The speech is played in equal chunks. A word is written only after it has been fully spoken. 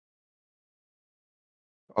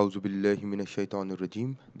أعوذ بالله من الشيطان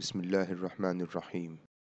الرجيم بسم الله الرحمن الرحيم.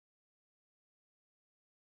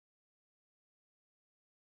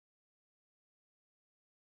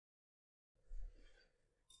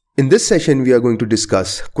 In this session, we are going to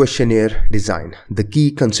discuss questionnaire design, the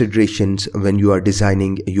key considerations when you are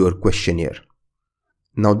designing your questionnaire.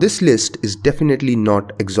 Now, this list is definitely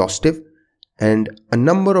not exhaustive, and a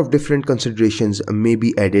number of different considerations may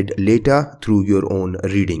be added later through your own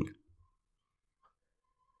reading.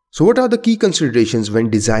 So, what are the key considerations when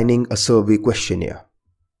designing a survey questionnaire?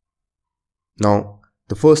 Now,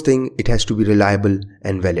 the first thing, it has to be reliable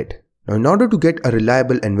and valid. Now, in order to get a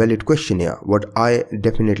reliable and valid questionnaire, what I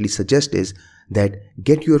definitely suggest is that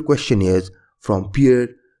get your questionnaires from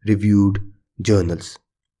peer-reviewed journals.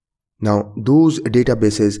 Now, those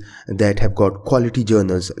databases that have got quality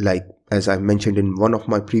journals, like as I mentioned in one of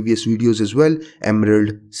my previous videos as well,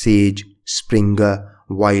 Emerald, Sage, Springer,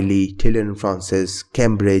 Wiley, Taylor & Francis,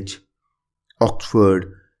 Cambridge,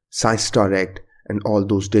 Oxford, Science Direct, and all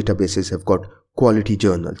those databases have got quality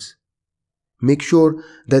journals. Make sure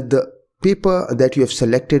that the paper that you have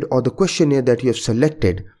selected or the questionnaire that you have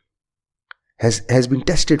selected has been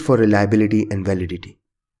tested for reliability and validity.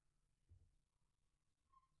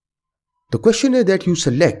 The questionnaire that you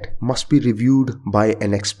select must be reviewed by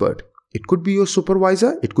an expert. It could be your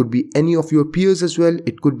supervisor, it could be any of your peers as well,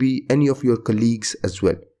 it could be any of your colleagues as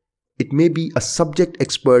well. It may be a subject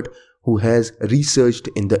expert who has researched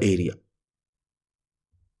in the area.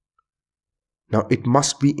 Now, it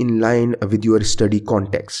must be in line with your study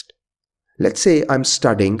context. Let's say I'm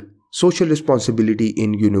studying social responsibility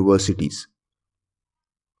in universities.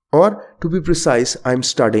 Or, to be precise, I'm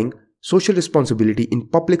studying social responsibility in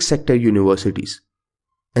public sector universities.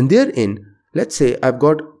 And therein, let's say I've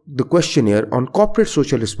got the questionnaire on corporate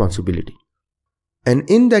social responsibility. And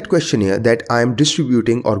in that questionnaire that I'm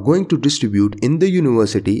distributing or going to distribute in the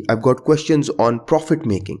university, I've got questions on profit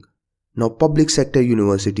making. Now, public sector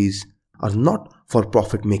universities are not for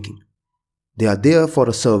profit making. They are there for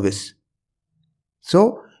a service.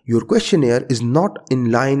 So, your questionnaire is not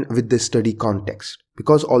in line with the study context,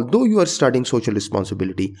 because although you are studying social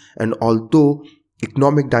responsibility and although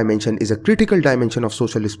economic dimension is a critical dimension of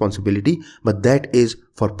social responsibility, but that is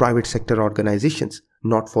for private sector organizations,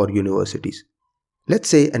 not for universities. Let's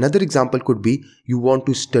say another example could be you want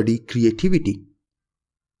to study creativity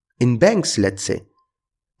in banks, let's say,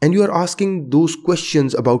 and you are asking those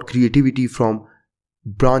questions about creativity from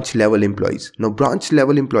branch level employees. Now, branch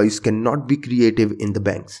level employees cannot be creative in the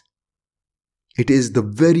banks. It is the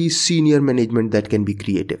very senior management that can be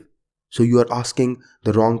creative. So you are asking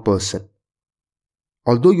the wrong person.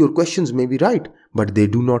 Although your questions may be right, but they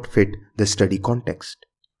do not fit the study context.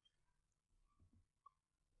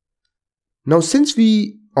 Now, since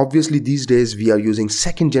obviously these days we are using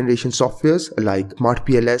second generation softwares like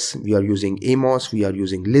SmartPLS, we are using Amos, we are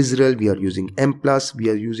using Lizrel, we are using M+, we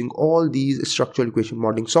are using all these structural equation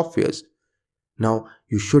modeling softwares. Now,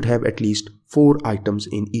 you should have at least 4 items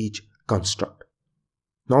in each construct.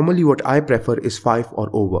 Normally what I prefer is 5 or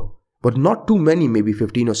over, but not too many, maybe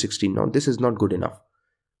 15 or 16. Now, this is not good enough.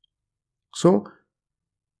 So,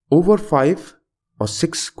 over 5 or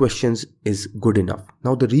 6 questions is good enough.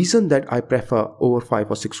 Now, the reason that I prefer over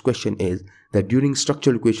 5 or 6 questions is that during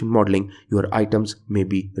structural equation modeling, your items may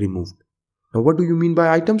be removed. Now, what do you mean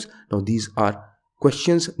by items? Now, these are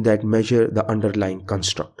questions that measure the underlying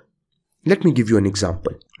construct. Let me give you an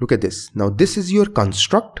example. Look at this. Now, this is your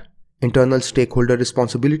construct, internal stakeholder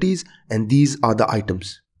responsibilities, and these are the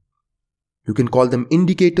items. You can call them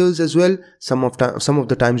indicators as well. Some of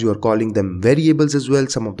the times you are calling them variables as well.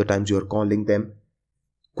 Some of the times you are calling them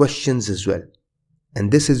questions as well.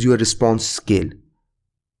 And this is your response scale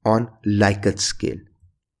on Likert scale.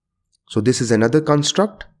 So this is another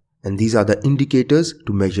construct, and these are the indicators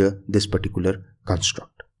to measure this particular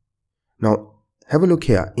construct. Now, have a look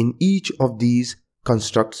here. In each of these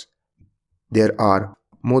constructs, there are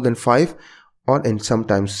more than 5 or and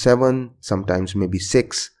sometimes 7, sometimes maybe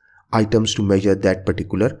 6 items to measure that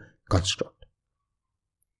particular construct.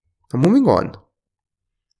 Now, moving on.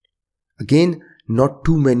 Again, not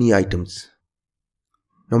too many items.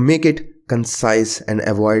 Now, make it concise and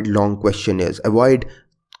avoid long questionnaires. Avoid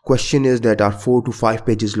questionnaires that are 4 to 5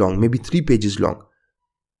 pages long, maybe 3 pages long.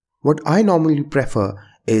 What I normally prefer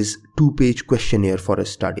is 2-page questionnaire for a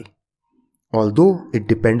study. Although it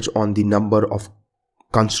depends on the number of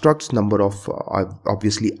constructs, number of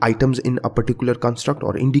obviously items in a particular construct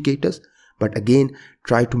or indicators, but again,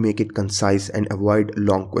 try to make it concise and avoid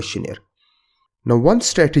long questionnaire. Now, one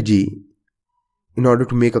strategy in order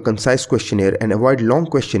to make a concise questionnaire and avoid long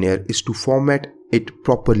questionnaire is to format it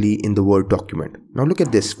properly in the Word document. Now, look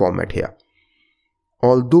at this format here.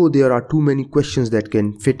 although there are too many questions that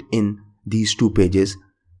can fit in these 2 pages,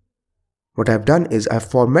 what I've done is I've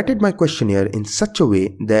formatted my questionnaire in such a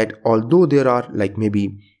way that although there are like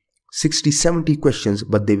maybe 60-70 questions,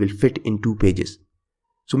 but they will fit in 2 pages.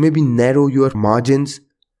 So maybe narrow your margins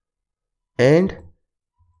and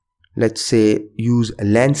let's say use a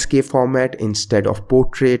landscape format instead of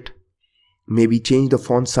portrait. Maybe change the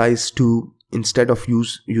font size to, instead of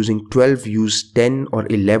using 12, use 10 or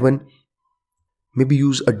 11. Maybe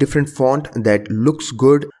use a different font that looks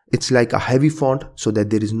good. It's like a heavy font so that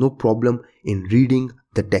there is no problem in reading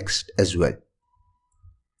the text as well.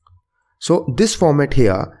 So this format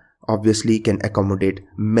here obviously can accommodate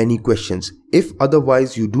many questions. If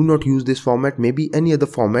otherwise you do not use this format, maybe any other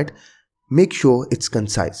format, make sure it's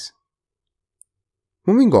concise.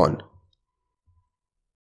 Moving on.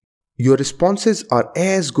 Your responses are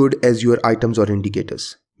as good as your items or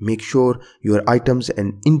indicators. Make sure your items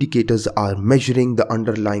and indicators are measuring the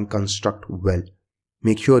underlying construct well.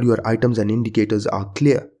 Make sure your items and indicators are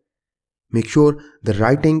clear. Make sure the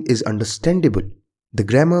writing is understandable. The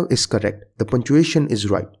grammar is correct. The punctuation is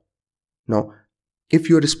right. Now, if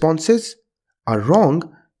your responses are wrong,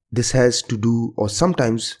 this has to do, or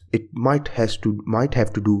sometimes it might have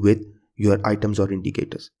to do with your items or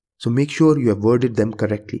indicators. So make sure you have worded them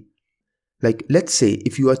correctly. Like let's say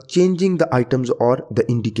if you are changing the items or the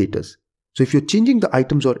indicators. So if you're changing the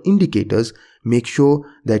items or indicators, make sure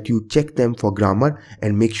that you check them for grammar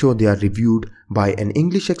and make sure they are reviewed by an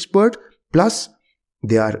English expert, plus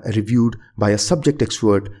they are reviewed by a subject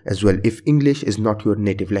expert as well if English is not your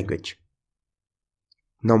native language.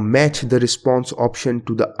 Now match the response option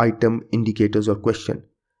to the item, indicators or question.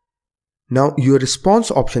 Now your response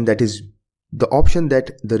option, that is the option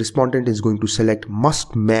that the respondent is going to select,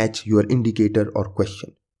 must match your indicator or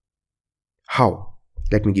question. How?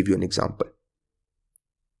 Let me give you an example.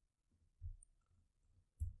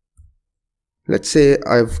 Let's say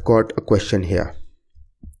I've got a question here.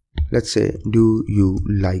 Let's say, do you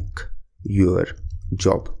like your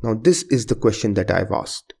job? Now this is the question that I've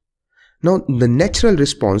asked. Now the natural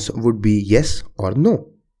response would be yes or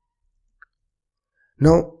no.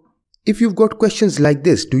 Now if you've got questions like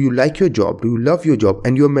this, do you like your job? Do you love your job?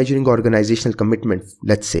 And you're measuring organizational commitment,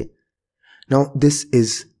 let's say. Now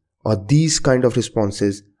these kind of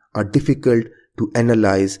responses are difficult to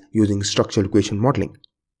analyze using structural equation modeling,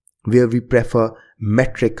 where we prefer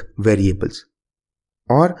metric variables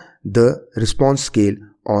or the response scale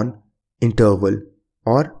on interval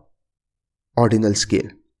or ordinal scale,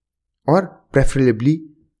 or preferably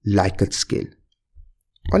Likert scale.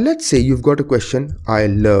 Or let's say you've got a question, I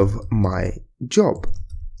love my job.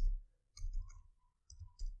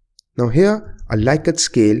 Now here a Likert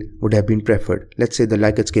scale would have been preferred. Let's say the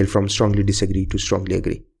Likert scale from strongly disagree to strongly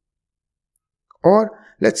agree. Or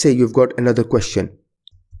let's say you've got another question,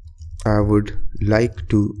 I would like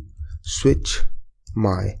to switch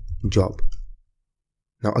my job.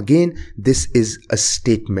 Now again, this is a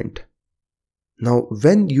statement. Now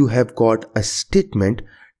when you have got a statement,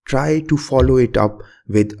 try to follow it up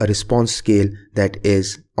with a response scale that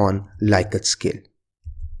is on Likert scale,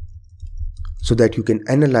 so that you can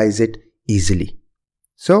analyze it easily.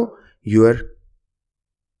 So your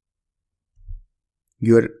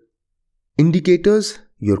indicators,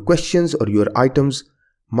 your questions or your items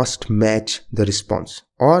must match the response,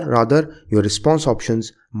 or rather your response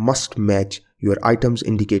options must match your items,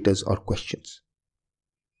 indicators or questions.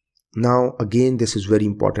 Now again, this is very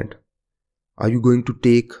important. Are you going to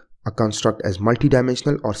take a construct as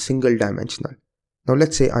multidimensional or single dimensional? Now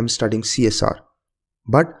let's say I'm studying CSR,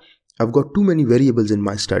 but I've got too many variables in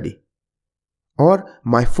my study, or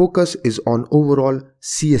my focus is on overall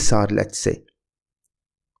CSR, let's say.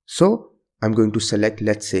 So I'm going to select,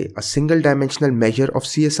 let's say, a single dimensional measure of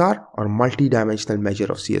CSR or multi-dimensional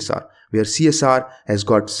measure of CSR, where CSR has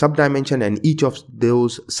got subdimension and each of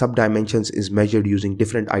those subdimensions is measured using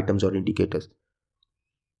different items or indicators.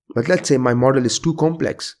 But let's say my model is too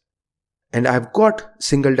complex and I've got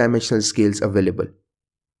single dimensional scales available.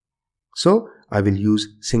 So I will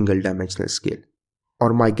use single dimensional scale.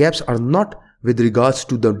 Or my gaps are not with regards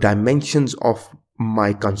to the dimensions of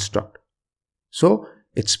my construct. So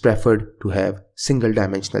it's preferred to have single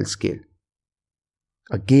dimensional scale.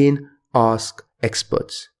 Again, ask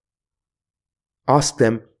experts. Ask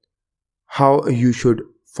them how you should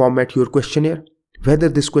format your questionnaire, whether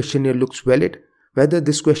this questionnaire looks valid, whether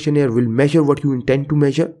this questionnaire will measure what you intend to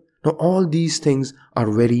measure. Now all these things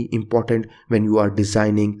are very important when you are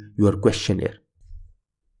designing your questionnaire.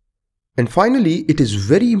 And finally, it is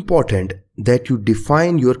very important that you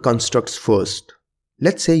define your constructs first.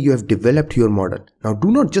 Let's say you have developed your model. Now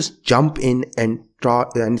do not just jump in and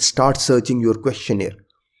start searching your questionnaire.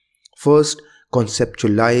 First,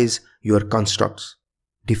 conceptualize your constructs.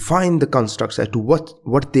 Define the constructs as to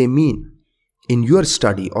what they mean in your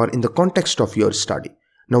study or in the context of your study.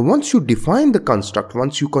 Now, once you define the construct,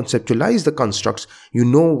 once you conceptualize the constructs, you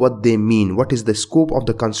know what they mean, what is the scope of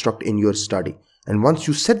the construct in your study. And once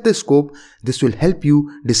you set the scope, this will help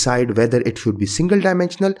you decide whether it should be single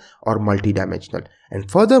dimensional or multidimensional. And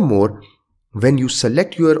furthermore, when you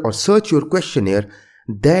select or search your questionnaire,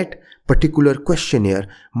 that particular questionnaire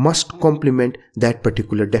must complement that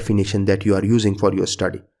particular definition that you are using for your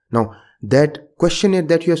study. Now, that questionnaire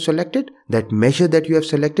that you have selected, that measure that you have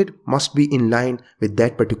selected must be in line with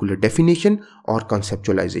that particular definition or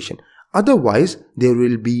conceptualization. Otherwise, there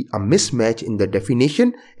will be a mismatch in the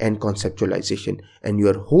definition and conceptualization, and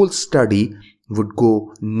your whole study would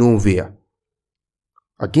go nowhere.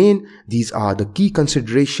 Again, these are the key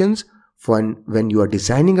considerations when you are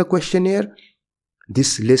designing a questionnaire.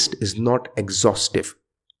 This list is not exhaustive.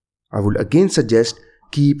 I would again suggest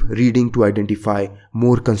keep reading to identify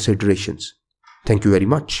more considerations. Thank you very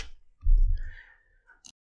much.